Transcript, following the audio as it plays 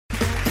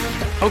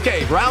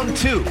Okay, round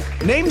two.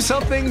 Name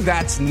something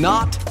that's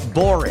not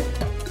boring.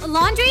 A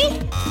laundry?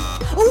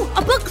 Ooh, a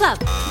book club.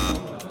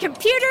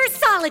 Computer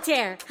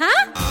solitaire,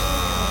 huh?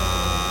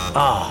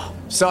 Ah,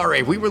 oh,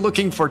 sorry, we were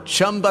looking for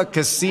Chumba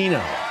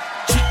Casino.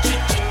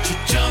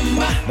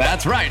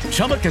 That's right,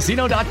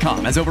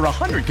 ChumbaCasino.com has over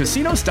 100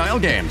 casino-style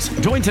games.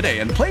 Join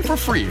today and play for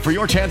free for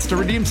your chance to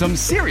redeem some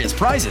serious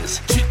prizes.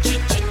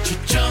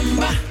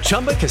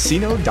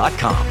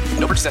 ChumbaCasino.com.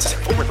 No purchase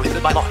necessary. Void where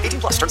prohibited by law.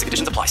 18+. Terms and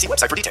conditions apply. See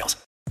website for details.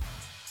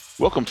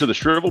 Welcome to the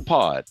Shrivel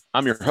Pod.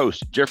 I'm your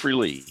host, Jeffrey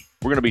Lee.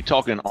 We're going to be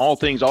talking all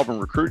things Auburn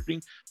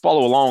recruiting.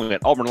 Follow along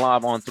at Auburn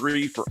Live on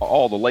 3 for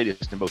all the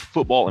latest in both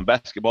football and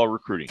basketball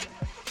recruiting.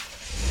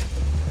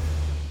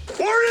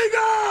 Where you go?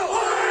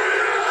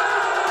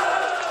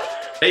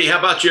 Hey, how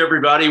about you,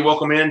 everybody?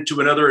 Welcome in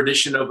to another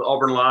edition of the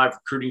Auburn Live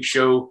Recruiting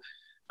Show,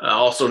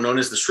 also known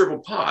as the Shrivel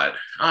Pod.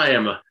 I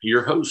am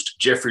your host,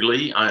 Jeffrey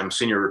Lee. I am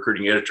Senior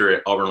Recruiting Editor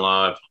at Auburn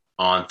Live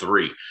on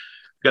 3.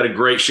 Got a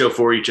great show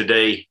for you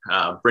today,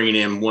 bringing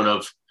in one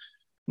of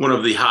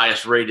the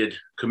highest-rated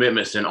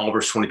commitments in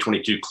Auburn's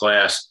 2022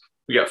 class.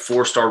 We got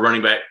 4-star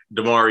running back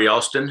Damari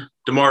Alston.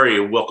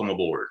 Damari, welcome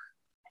aboard.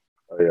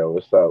 Oh, yeah,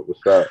 what's up?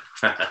 What's up?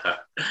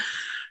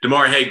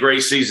 Damari, hey,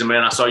 great season,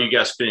 man. I saw you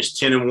guys finish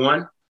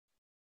 10-1.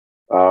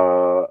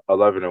 11-1.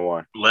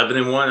 11-1,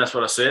 that's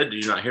what I said.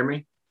 Did you not hear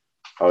me?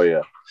 Oh,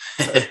 yeah.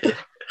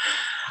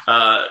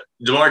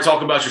 Damari,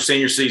 talk about your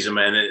senior season,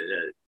 man.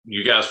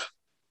 You guys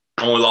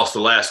only lost the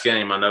last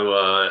game. I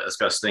know it's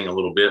got to sting a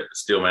little bit, but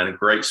still, man, a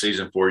great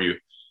season for you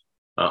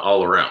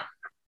all around.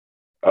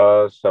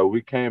 So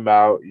we came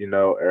out,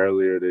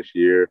 earlier this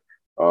year.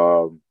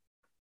 The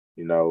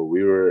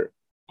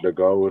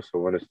goal was to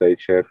win a state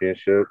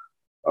championship.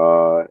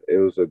 It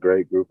was a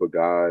great group of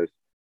guys.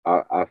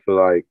 I feel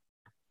like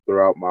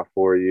throughout my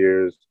 4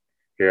 years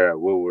here at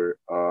Woodward,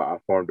 I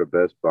formed the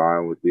best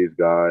bond with these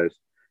guys.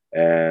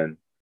 And,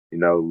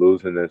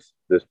 losing this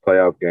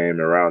playoff game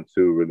in round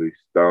 2 really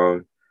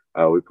stung.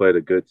 We played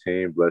a good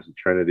team, Blessed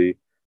Trinity.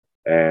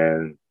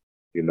 And,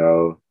 they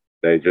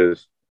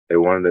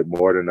wanted it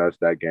more than us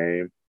that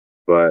game.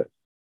 But,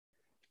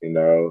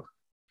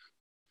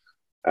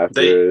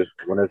 after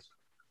when it's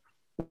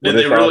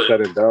all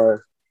said and done.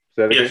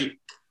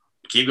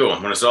 Keep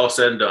going. When it's all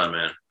said and done,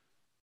 man.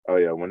 Oh,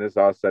 yeah. When it's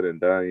all said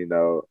and done,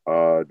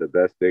 the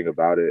best thing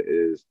about it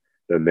is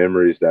the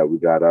memories that we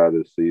got out of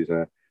the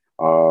season.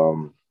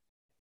 I'm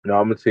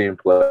a team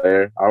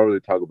player. I don't really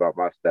talk about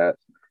my stats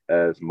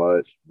as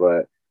much,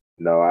 but,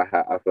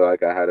 I feel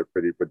like I had a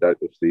pretty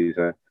productive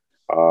season.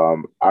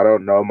 I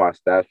don't know my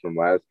stats from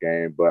last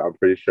game, but I'm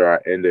pretty sure I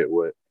ended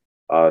with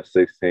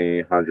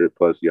 1,600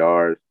 plus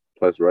yards,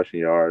 plus rushing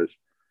yards,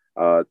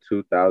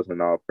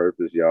 2,000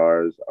 all-purpose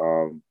yards,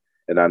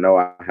 and I know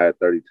I had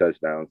 30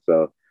 touchdowns.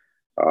 So,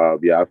 I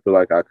feel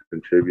like I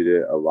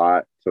contributed a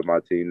lot to my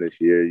team this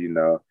year.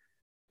 I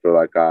feel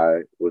like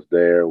I was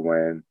there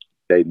when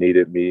they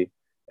needed me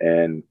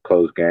and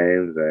close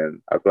games,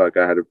 and I feel like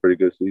I had a pretty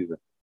good season.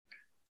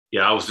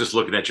 Yeah, I was just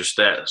looking at your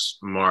stats,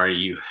 Mari.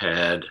 You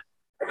had,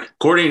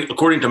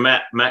 according to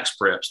Max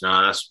Preps,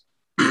 now that's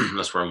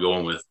where I'm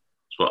going with.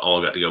 That's what all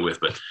I got to go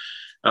with. But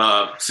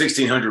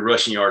 1,600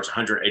 rushing yards,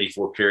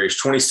 184 carries,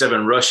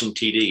 27 rushing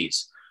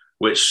TDs,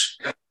 which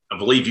I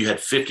believe you had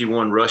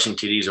 51 rushing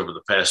TDs over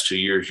the past 2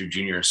 years, your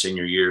junior and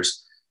senior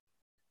years.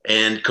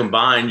 And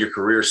combined, your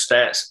career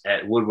stats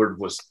at Woodward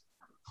was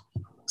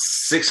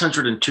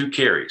 602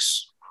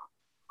 carries,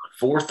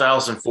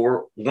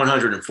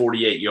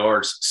 4,148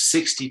 yards,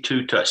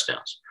 62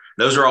 touchdowns.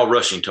 Those are all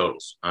rushing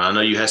totals. I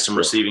know you had some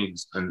receiving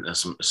and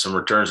some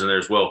returns in there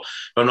as well.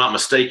 If I'm not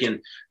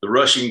mistaken, the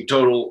rushing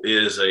total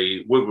is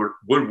a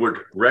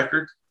Woodward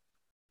record.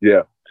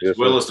 Yeah. As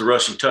well as the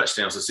rushing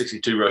touchdowns, the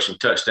 62 rushing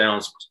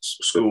touchdowns,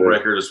 school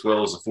record, as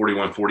well as the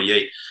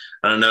 41-48.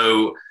 And I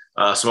know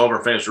some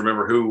Auburn fans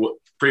remember who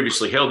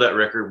previously held that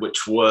record,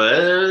 which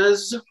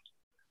was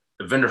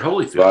Evander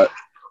Holyfield. Right.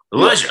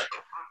 Elijah.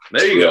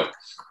 There you go.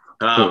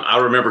 I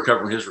remember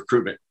covering his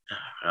recruitment.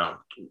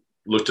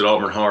 Looked at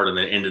Auburn hard and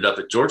then ended up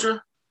at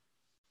Georgia.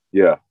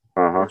 Yeah.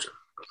 Mari,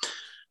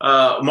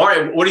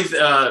 what do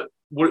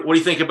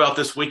you think about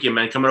this weekend,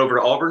 man? Coming over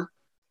to Auburn?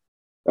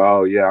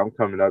 Oh, yeah, I'm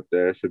coming up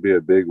there. It should be a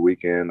big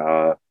weekend.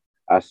 I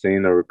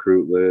seen the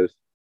recruit list.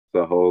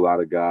 It's a whole lot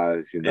of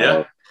guys,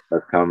 that's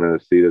coming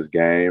to see this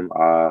game.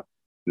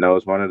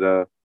 It's one of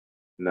the,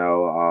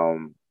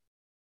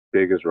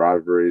 biggest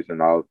rivalries in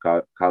all of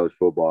college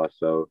football.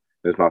 So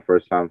it's my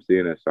first time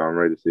seeing it, so I'm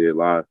ready to see it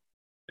live.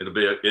 It'll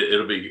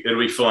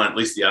be fun. At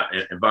least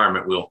the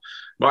environment will.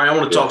 Mari, I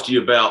want to talk to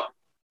you about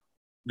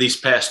these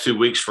past 2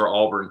 weeks for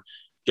Auburn.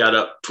 Got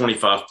up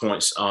 25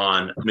 points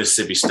on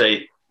Mississippi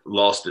State.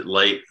 Lost it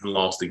late and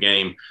lost the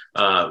game.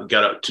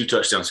 Got up 2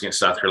 touchdowns against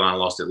South Carolina,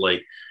 lost it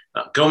late.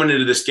 Going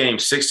into this game,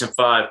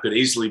 6-5 could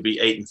easily be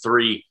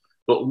 8-3.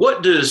 But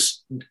what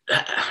does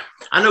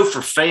 – I know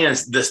for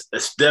fans,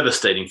 it's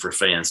devastating for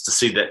fans to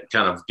see that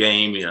kind of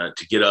game,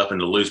 to get up and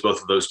to lose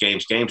both of those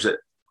games that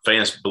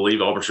fans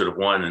believe Auburn should have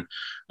won. And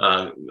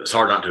it's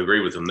hard not to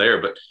agree with them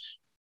there. But,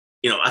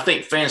 I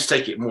think fans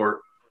take it more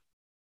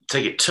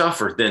take it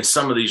tougher than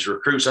some of these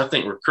recruits. I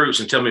think recruits,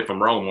 and tell me if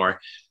I'm wrong,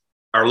 Mark,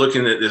 are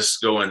looking at this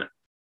going,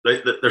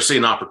 they're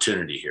seeing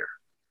opportunity here.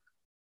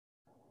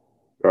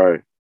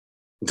 Right.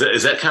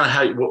 Is that kind of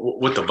how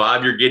what the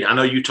vibe you're getting? I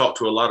know you talk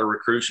to a lot of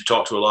recruits, you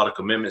talk to a lot of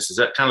commitments. Is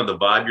that kind of the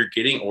vibe you're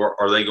getting, or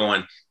are they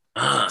going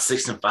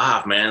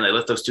 6-5, man? They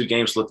let those 2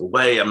 games slip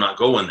away. I'm not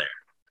going there.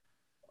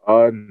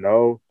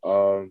 No.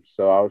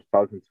 So I was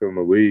talking to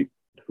Malik,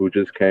 who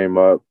just came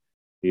up,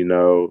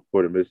 for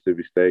the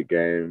Mississippi State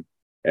game,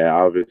 and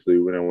obviously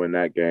we didn't win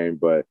that game,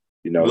 but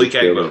Malik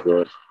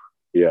enjoyed,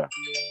 yeah,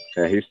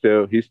 and he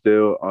still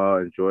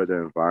enjoyed the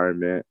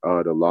environment.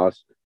 The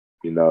loss,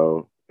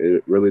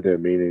 it really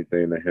didn't mean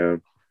anything to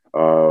him,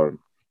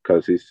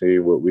 because he's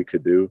seen what we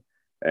could do,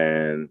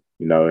 and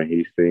and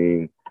he's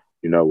seen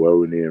where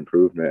we need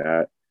improvement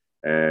at,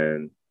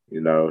 and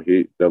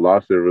the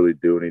loss didn't really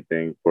do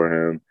anything for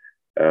him,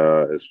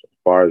 as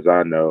far as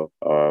I know.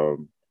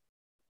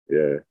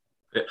 Yeah.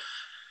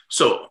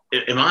 So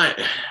am I,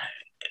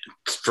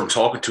 from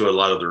talking to a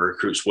lot of the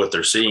recruits, what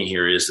they're seeing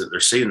here is that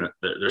they're seeing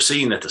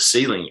that the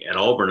ceiling at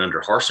Auburn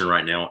under Harsin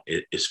right now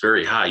is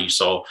very high. You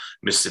saw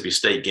Mississippi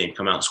State game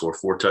come out and score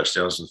 4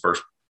 touchdowns in the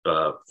first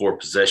 4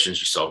 possessions.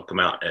 You saw him come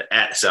out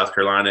at South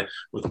Carolina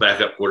with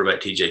backup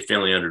quarterback TJ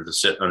Finley under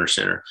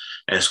center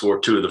and score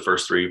 2 of the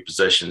first 3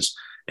 possessions.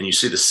 And you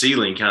see the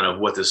ceiling kind of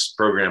what this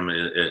program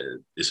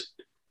is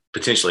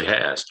potentially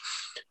has.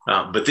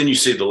 But then you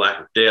see the lack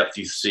of depth.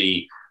 You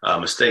see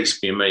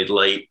mistakes being made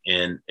late.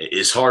 And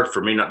it's hard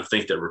for me not to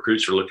think that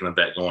recruits are looking at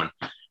that going,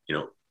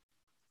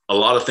 a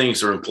lot of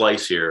things are in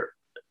place here,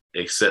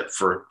 except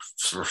for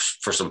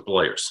some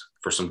players,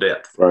 for some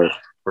depth, right,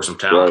 for some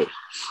talent. Right.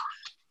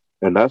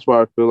 And that's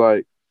why I feel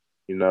like,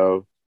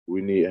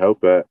 we need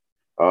help at.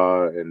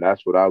 And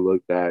that's what I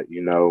looked at,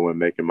 when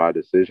making my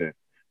decision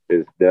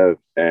is depth.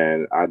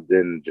 And I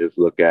didn't just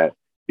look at,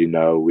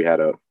 we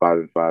had a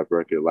 5-5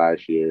 record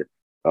last year.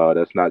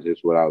 That's not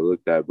just what I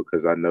looked at,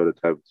 because I know the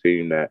type of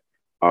team that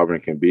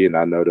Auburn can be, and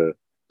I know the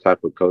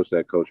type of coach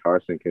that Coach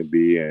Harsin can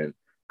be and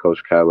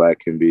Coach Cadillac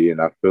can be.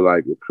 And I feel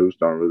like recruits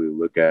don't really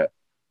look at,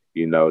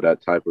 that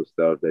type of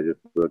stuff. They just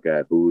look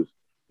at who's,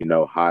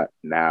 hot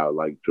now,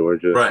 like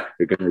Georgia. Right.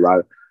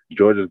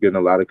 Georgia's getting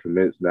a lot of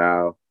commits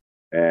now.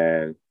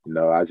 And,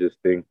 I just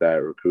think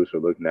that recruits are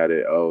looking at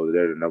it,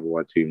 they're the number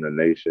 1 team in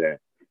the nation.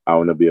 I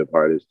want to be a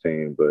part of this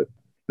team. But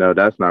no,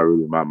 that's not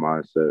really my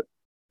mindset.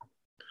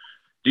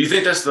 Do you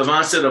think that's the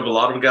mindset of a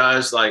lot of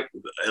guys, like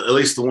at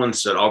least the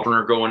ones that Auburn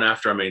are going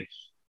after? I mean,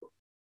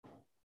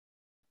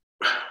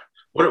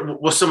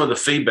 what's some of the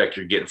feedback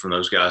you're getting from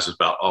those guys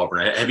about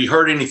Auburn? Have you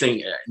heard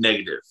anything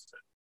negative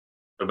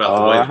about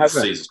the way the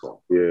season's going?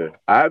 Yeah,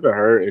 I haven't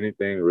heard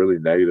anything really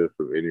negative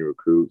from any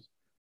recruits.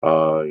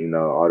 All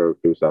the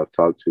recruits I've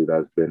talked to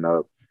that's been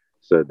up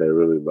said they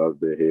really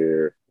loved it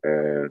here.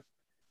 And,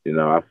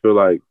 I feel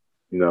like,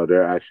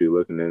 they're actually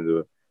looking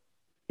into,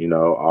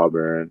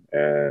 Auburn,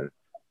 and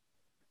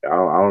I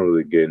don't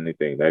really get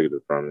anything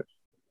negative from it.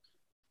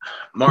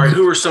 Mari,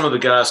 who are some of the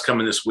guys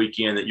coming this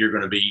weekend that you're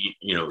going to be,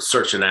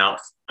 searching out,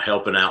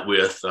 helping out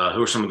with?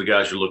 Who are some of the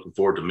guys you're looking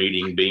forward to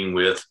meeting, being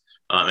with,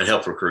 and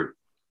help recruit?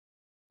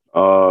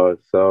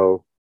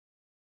 So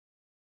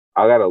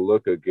I got to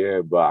look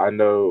again, but I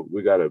know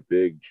we got a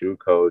big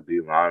JUCO D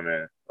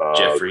lineman.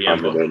 Jeffrey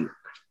coming in.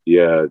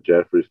 Yeah,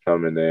 Jeffrey's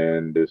coming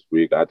in this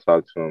week. I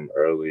talked to him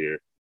earlier.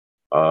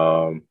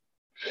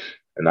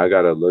 And I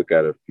got to look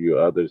at a few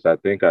others. I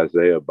think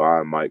Isaiah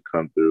Bond might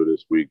come through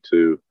this week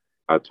too.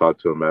 I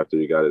talked to him after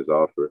he got his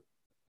offer.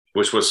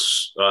 Which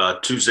was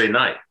Tuesday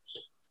night.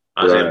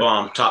 Isaiah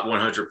Bond, top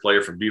 100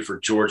 player from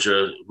Buford,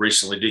 Georgia,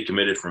 recently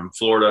decommitted from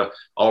Florida.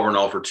 Auburn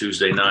offered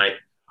Tuesday night.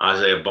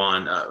 Isaiah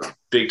Bond,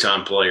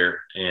 big-time player,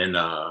 and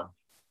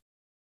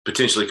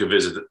potentially could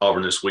visit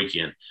Auburn this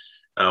weekend.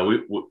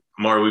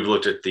 Mari, we've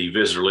looked at the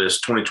visitor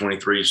list.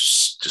 2023 is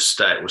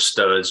stacked with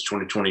studs.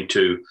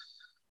 2022,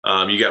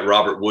 you got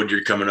Robert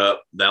Woodyard coming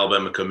up, the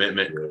Alabama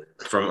commitment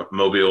from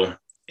Mobile,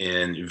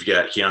 and you've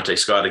got Keontae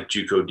Scott,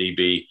 JUCO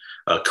DB,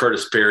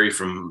 Curtis Perry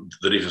from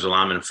the defensive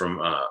lineman from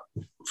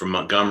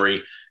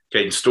Montgomery,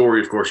 Caden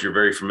Story, of course, you're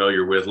very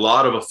familiar with. A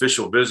lot of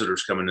official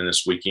visitors coming in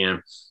this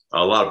weekend,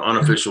 a lot of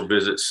unofficial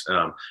visits.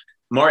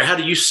 Mari, how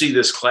do you see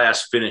this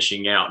class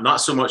finishing out?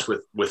 Not so much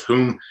with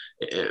whom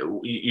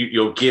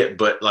you'll get,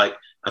 but like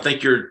I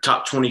think you're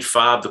top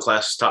 25. The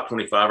class is top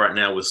 25 right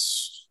now with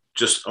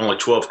just only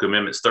 12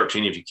 commitments,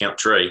 13 if you count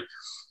Trey.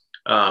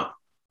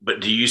 But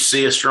do you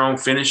see a strong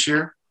finish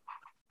here?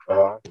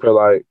 I feel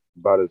like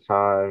by the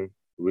time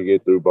we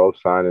get through both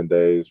signing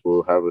days,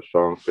 we'll have a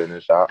strong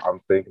finish. I'm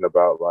thinking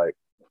about like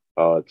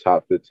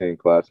top 15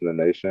 class in the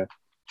nation,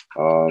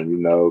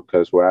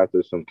 because we're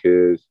after some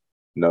kids,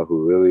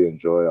 who really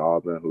enjoy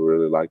Auburn, who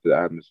really like the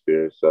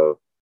atmosphere. So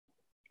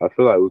I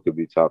feel like we could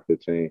be top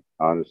 15,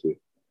 honestly.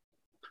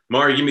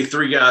 Mari, give me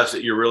 3 guys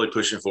that you're really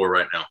pushing for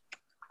right now.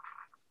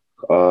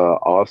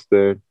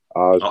 Austin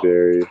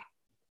Osbury,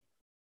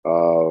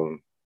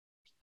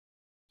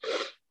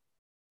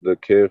 the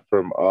kid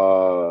from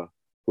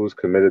who's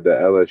committed to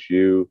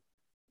LSU,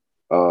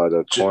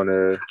 the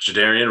corner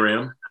Jadarian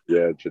Rim.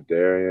 Yeah,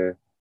 Jadarian.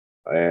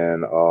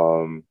 And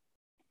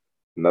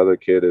another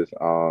kid is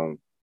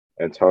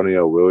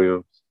Antonio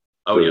Williams,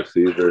 Oh, the yeah.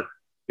 receiver.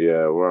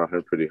 Yeah, we're on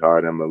him pretty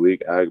hard. And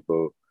Malik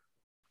Agbo.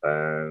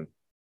 And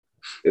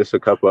it's a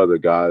couple other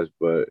guys,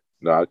 but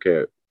no, I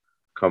can't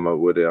come up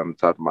with it on the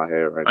top of my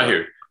head right I now.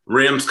 hear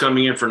Rim's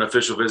coming in for an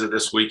official visit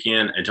this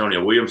weekend.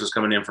 Antonio Williams is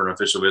coming in for an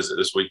official visit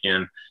this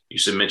weekend. You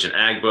should mention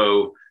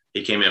Agbo.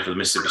 He came in for the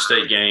Mississippi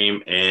State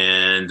game,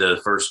 and the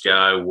first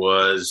guy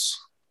was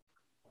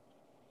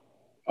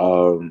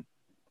Who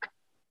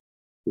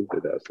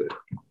did I say?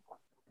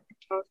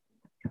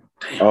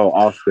 Oh,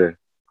 Austin.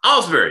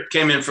 Osbury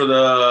came in for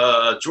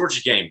the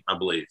Georgia game, I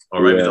believe,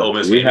 or maybe the Ole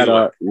Miss game.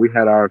 We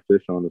had our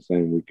official on the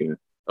same weekend.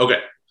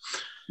 Okay.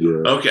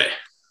 Yeah. Okay.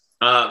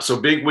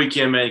 So big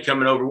weekend, man.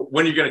 Coming over.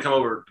 When are you going to come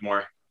over,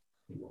 Damari?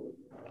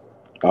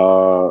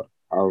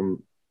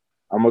 I'm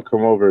gonna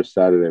come over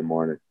Saturday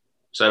morning.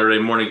 Saturday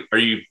morning. Are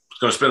you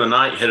going to spend the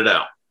night? Headed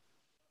out.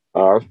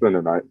 I'll spend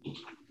the night.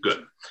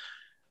 Good.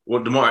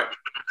 Well, Damari,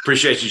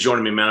 appreciate you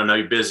joining me, man. I know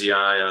you're busy.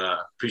 I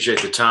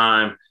appreciate the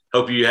time.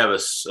 Hope you have a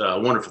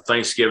wonderful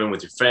Thanksgiving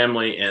with your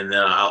family, and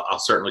I'll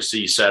certainly see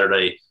you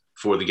Saturday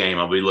for the game.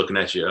 I'll be looking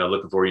at you,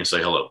 looking for you, and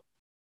say hello.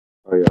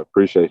 Oh yeah,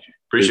 appreciate you.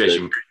 Appreciate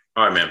you.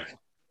 All right, man.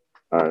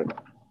 All right.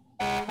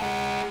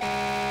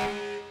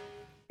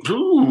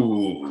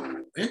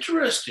 Ooh,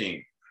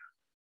 interesting.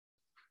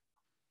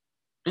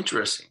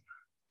 Interesting.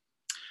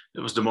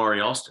 It was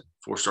Damari Alston,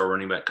 4-star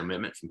running back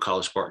commitment from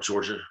College Park,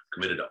 Georgia,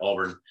 committed to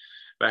Auburn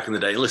back in the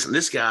day. Listen,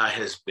 this guy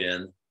has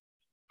been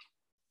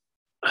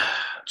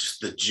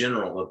just the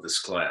general of this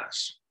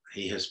class.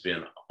 He has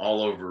been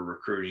all over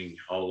recruiting,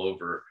 all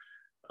over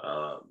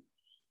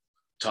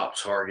top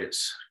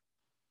targets,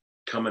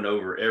 coming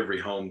over every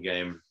home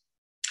game.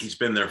 He's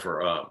been there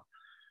for I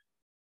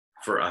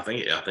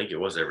think it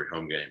was every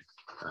home game,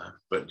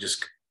 but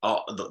just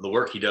all the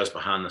work he does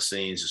behind the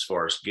scenes as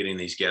far as getting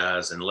these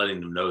guys and letting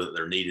them know that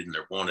they're needed and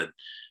they're wanted,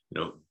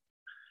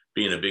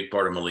 being a big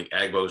part of Malik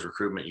Agbo's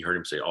recruitment. You heard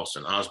him say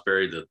Austin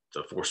Osbury, the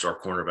 4-star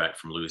cornerback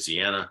from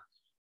Louisiana.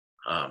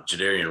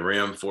 Jadarian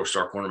Rim,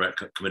 4-star cornerback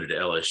committed to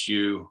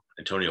LSU.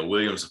 Antonio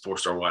Williams, a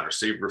 4-star wide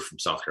receiver from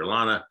South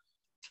Carolina.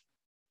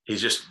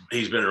 He's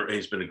been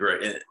a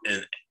great,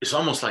 and it's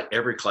almost like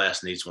every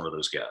class needs one of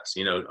those guys,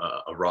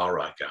 a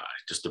rah guy,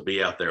 just to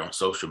be out there on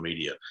social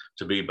media,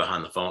 to be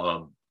behind the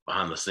phone,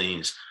 behind the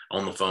scenes,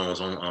 on the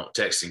phones, on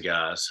texting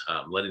guys,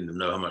 letting them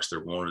know how much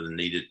they're wanted and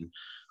needed.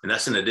 And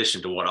that's in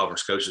addition to what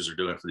Auburn's coaches are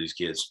doing for these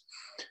kids.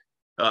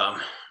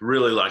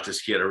 Really like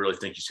this kid. I really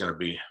think he's going to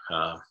be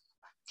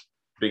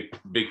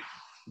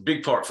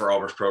big part for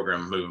Auburn's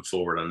program moving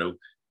forward. I know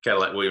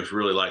Cadillac Williams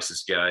really likes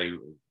this guy. He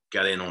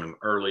got in on him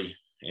early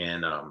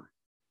and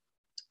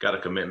got a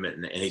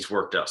commitment, and he's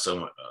worked out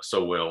so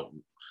well.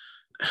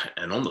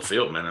 And on the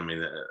field, man, I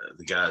mean,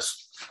 the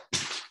guys,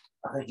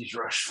 I think he's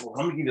rushed for.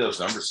 Let me give you those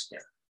numbers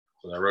again,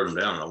 because I wrote them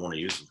down and I want to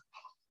use them.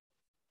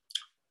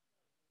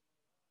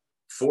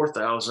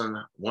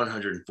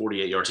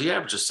 4,148 yards. He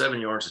averages 7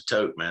 yards a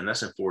tote, man.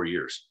 That's in 4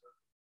 years.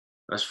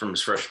 That's from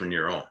his freshman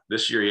year on.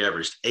 This year he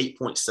averaged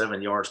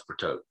 8.7 yards per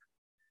tote.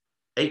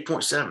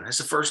 8.7. That's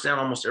the first down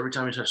almost every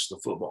time he touches the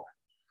football.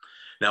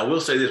 Now, I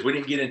will say this. We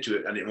didn't get into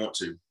it. I didn't want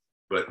to.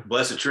 But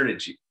Blessed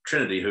Trinity,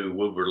 who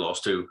Woodward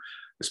lost to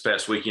this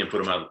past weekend,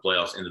 put them out of the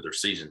playoffs into their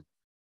season.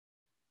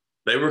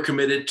 They were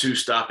committed to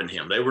stopping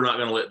him. They were not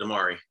going to let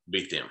Damari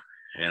beat them.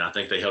 And I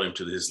think they held him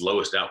to his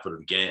lowest output of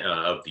the game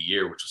of the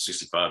year, which was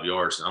 65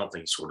 yards. And I don't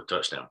think he scored a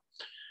touchdown.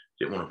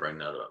 Didn't want to bring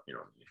that up,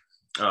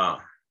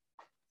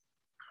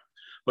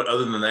 But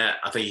other than that,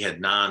 I think he had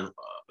 9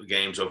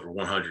 games over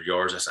 100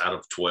 yards. That's out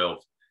of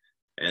 12.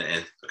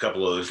 And a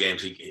couple of those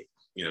games, he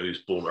was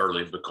pulled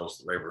early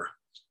because they were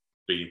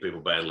beating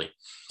people badly.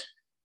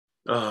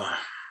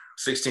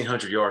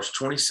 1,600 yards,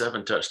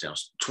 27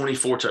 touchdowns,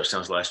 24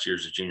 touchdowns last year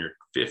as a junior,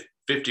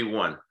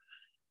 51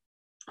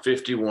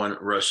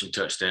 rushing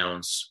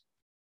touchdowns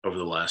over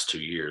the last 2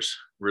 years.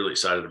 Really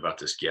excited about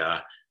this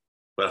guy.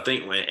 But I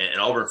think and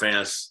Auburn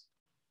fans,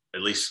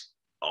 at least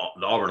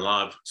the Auburn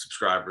Live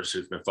subscribers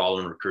who've been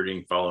following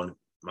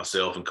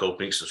myself and Cole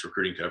Pinkston's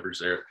recruiting coverage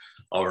there at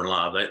Auburn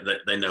Live,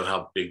 they know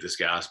how big this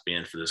guy's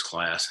been for this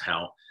class,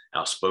 how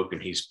outspoken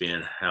he's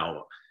been,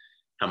 how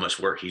much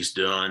work he's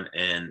done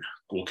and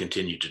will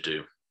continue to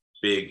do.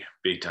 Big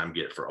time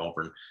get for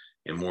Auburn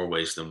in more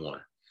ways than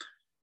one.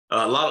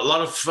 A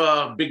lot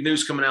of big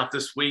news coming out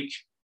this week.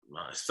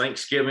 It's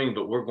Thanksgiving,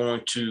 but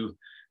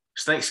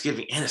it's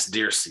Thanksgiving and it's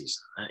deer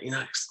season.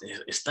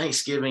 It's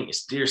Thanksgiving,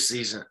 it's deer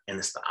season, and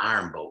it's the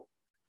Iron Bowl.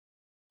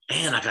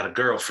 And I got a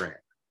girlfriend.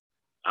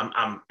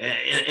 And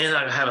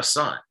I have a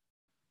son.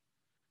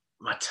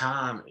 My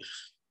time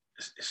is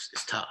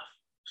tough.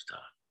 It's tough.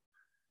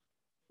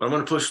 But I'm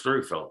going to push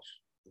through, fellas.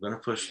 I'm going to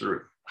push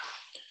through.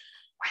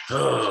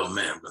 Oh,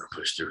 man, I'm going to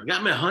push through. I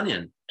got me a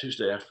hunting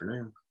Tuesday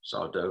afternoon.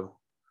 Saw a doe.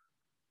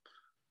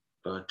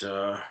 But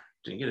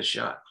didn't get a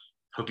shot.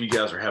 Hope you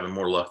guys are having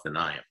more luck than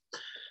I am.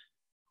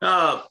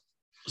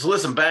 So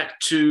listen, back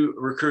to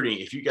recruiting.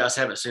 If you guys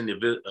haven't seen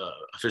the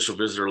official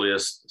visitor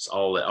list, it's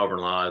all at Auburn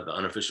Live, the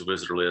unofficial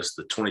visitor list.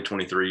 The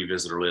 2023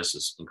 visitor list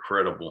is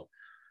incredible.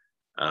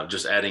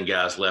 Just adding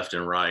guys left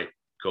and right.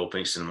 Cole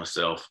Pinkston and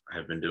myself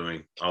have been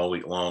doing all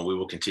week long. We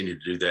will continue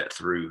to do that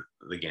through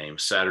the game.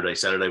 Saturday,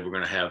 we're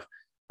going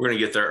to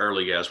get there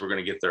early, guys. We're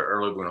going to get there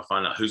early. We're going to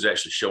find out who's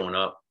actually showing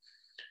up,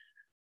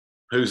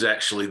 who's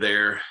actually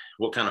there,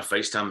 what kind of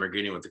FaceTime they're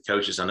getting with the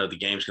coaches. I know the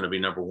game's going to be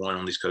number one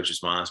on these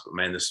coaches' minds, but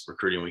man, this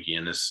recruiting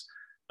weekend is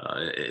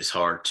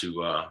hard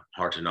to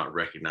not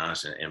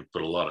recognize and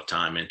put a lot of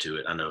time into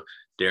it. I know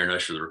Darren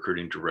Usher, the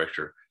recruiting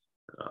director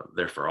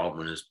there for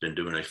Auburn, has been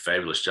doing a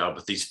fabulous job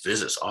with these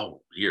visits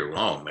all year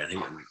long, man.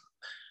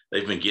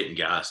 They've been getting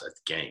guys at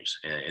the games,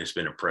 and it's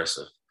been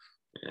impressive.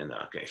 And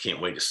I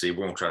can't wait to see.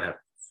 We're going to try to have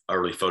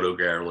early photo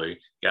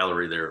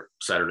gallery there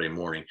Saturday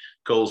morning.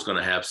 Cole's going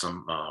to have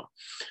some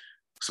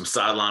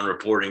sideline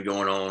reporting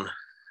going on.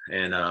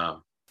 And,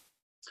 of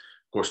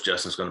course,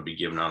 Justin's going to be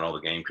giving out all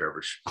the game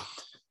coverage.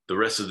 The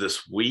rest of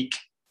this week,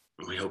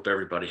 we hope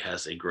everybody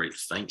has a great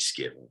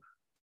Thanksgiving.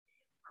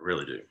 I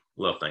really do.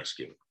 Love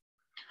Thanksgiving.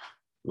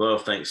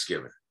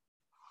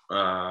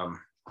 Let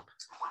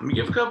me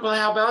give a couple of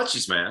how about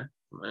yous, man.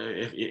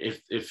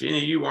 If any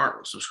of you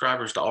aren't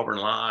subscribers to Auburn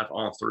Live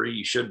on 3,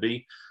 you should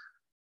be.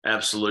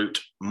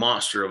 Absolute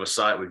monster of a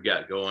site we've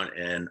got going,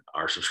 and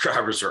our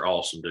subscribers are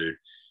awesome, dude.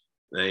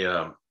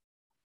 They're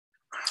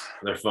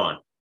fun.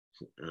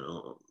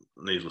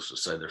 Needless to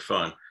say, they're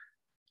fun.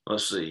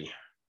 Let's see.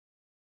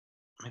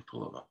 Let me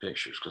pull up my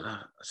pictures because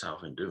that's how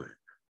I've been doing it.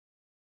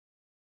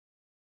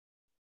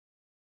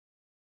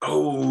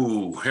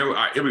 Oh, all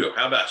right, here we go.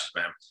 How about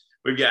you, man?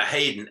 We've got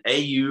Hayden,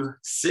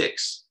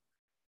 AU6,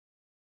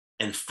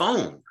 and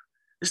Phone.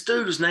 This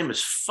dude, his name is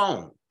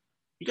Phone.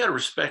 You got to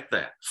respect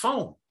that.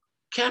 Phone,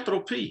 capital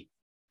P.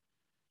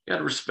 You got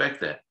to respect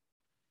that.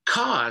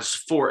 Cause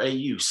for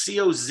AU,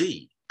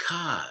 C-O-Z,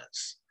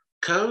 Cause.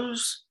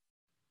 Coz,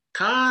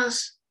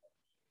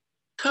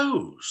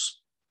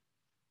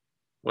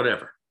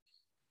 whatever.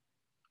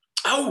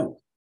 Oh,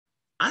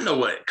 I know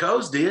what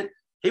Coz did.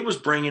 He was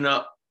bringing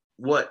up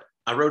what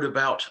I wrote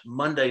about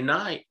Monday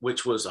night,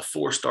 which was a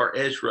 4-star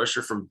edge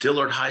rusher from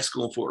Dillard High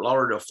School in Fort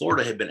Lauderdale,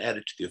 Florida, had been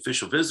added to the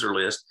official visitor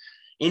list.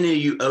 Any of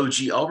you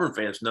OG Auburn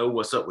fans know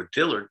what's up with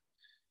Dillard.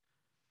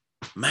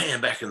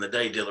 Man, back in the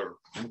day, Dillard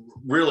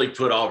really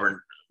put Auburn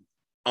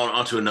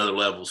onto another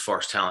level as far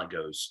as talent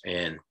goes.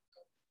 And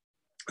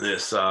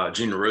this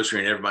Junior Rosary,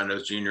 and everybody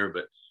knows Junior,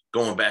 but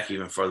going back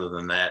even further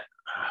than that,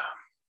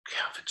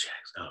 Calvin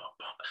Jackson. Oh,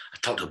 I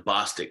talked to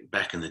Bostic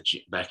back in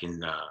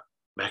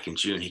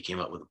June. He came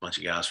up with a bunch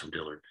of guys from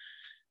Dillard,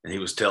 and he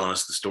was telling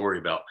us the story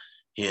about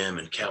him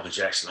and Calvin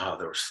Jackson. Oh,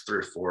 there was 3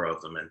 or 4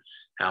 of them, and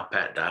how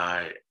Pat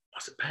Dye.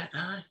 Was it Pat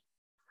Dye?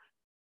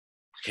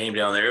 Came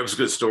down there. It was a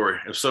good story.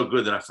 It was so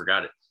good that I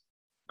forgot it.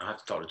 I have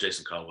to talk to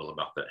Jason Caldwell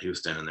about that. He was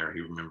standing there.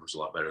 He remembers a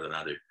lot better than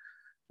I do.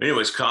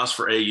 Anyways, cause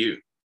for AU.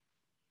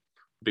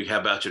 Big how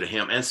about you to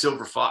him. And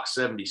Silver Fox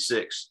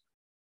 76.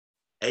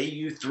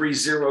 AU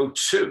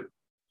 302.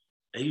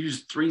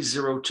 AU's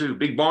 302.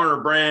 Big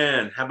Barner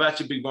Brand. How about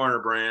you, Big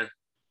Barner Brand?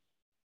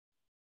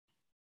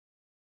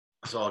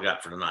 That's all I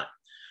got for tonight.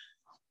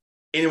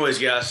 Anyways,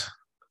 guys,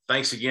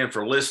 thanks again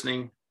for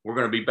listening. We're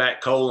going to be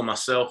back. Cole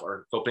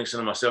Pinkston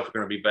and myself are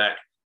going to be back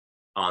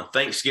on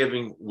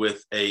Thanksgiving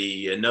with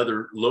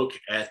another look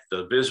at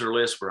the visitor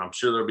list, where I'm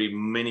sure there'll be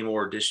many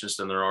more additions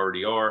than there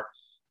already are.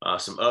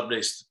 Some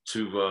updates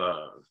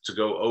to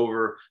go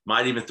over.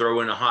 Might even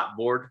throw in a hot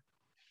board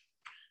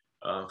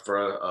for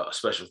a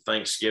special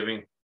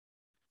Thanksgiving.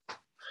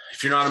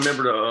 If you're not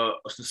a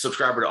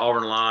subscriber to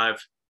Auburn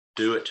Live,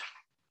 do it.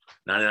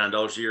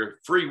 $99 a year,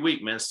 free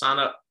week, man. Sign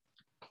up,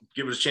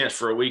 give it a chance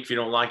for a week. If you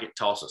don't like it,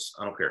 toss us.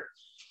 I don't care,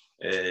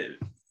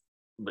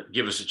 but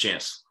give us a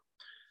chance.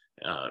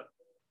 I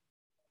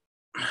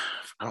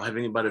don't have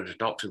anybody to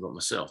talk to but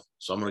myself,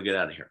 so I'm going to get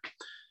out of here.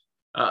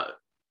 I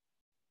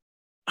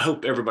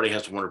hope everybody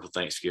has a wonderful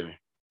Thanksgiving.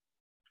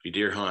 If you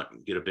deer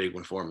hunt, get a big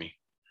one for me.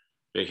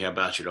 Big how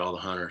about you to all the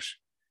hunters.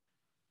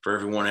 For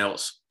everyone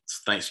else,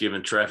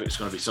 Thanksgiving traffic is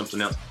going to be something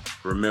else.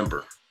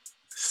 Remember,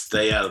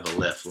 stay out of the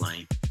left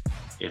lane.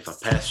 If I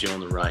pass you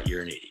on the right,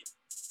 you're an idiot.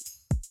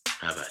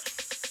 How about you?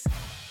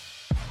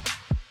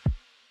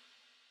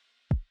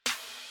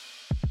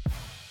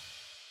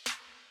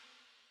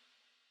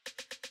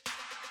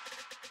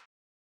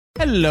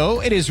 Hello,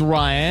 it is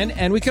Ryan,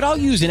 and we could all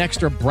use an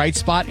extra bright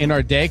spot in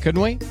our day,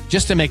 couldn't we?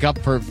 Just to make up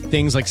for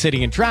things like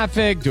sitting in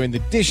traffic, doing the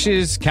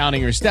dishes,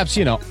 counting your steps,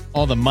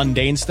 all the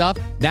mundane stuff.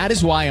 That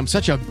is why I'm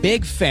such a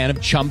big fan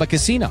of Chumba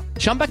Casino.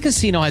 Chumba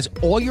Casino has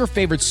all your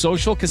favorite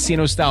social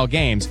casino-style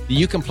games that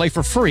you can play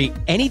for free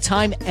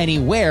anytime,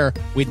 anywhere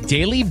with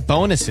daily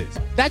bonuses.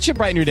 That should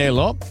brighten your day a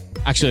little.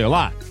 Actually, a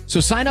lot. So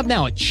sign up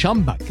now at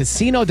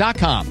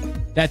ChumbaCasino.com.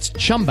 That's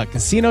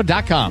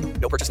ChumbaCasino.com.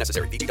 No purchase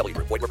necessary. VGW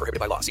Group. Void where prohibited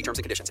by law. See terms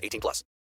and conditions. 18+.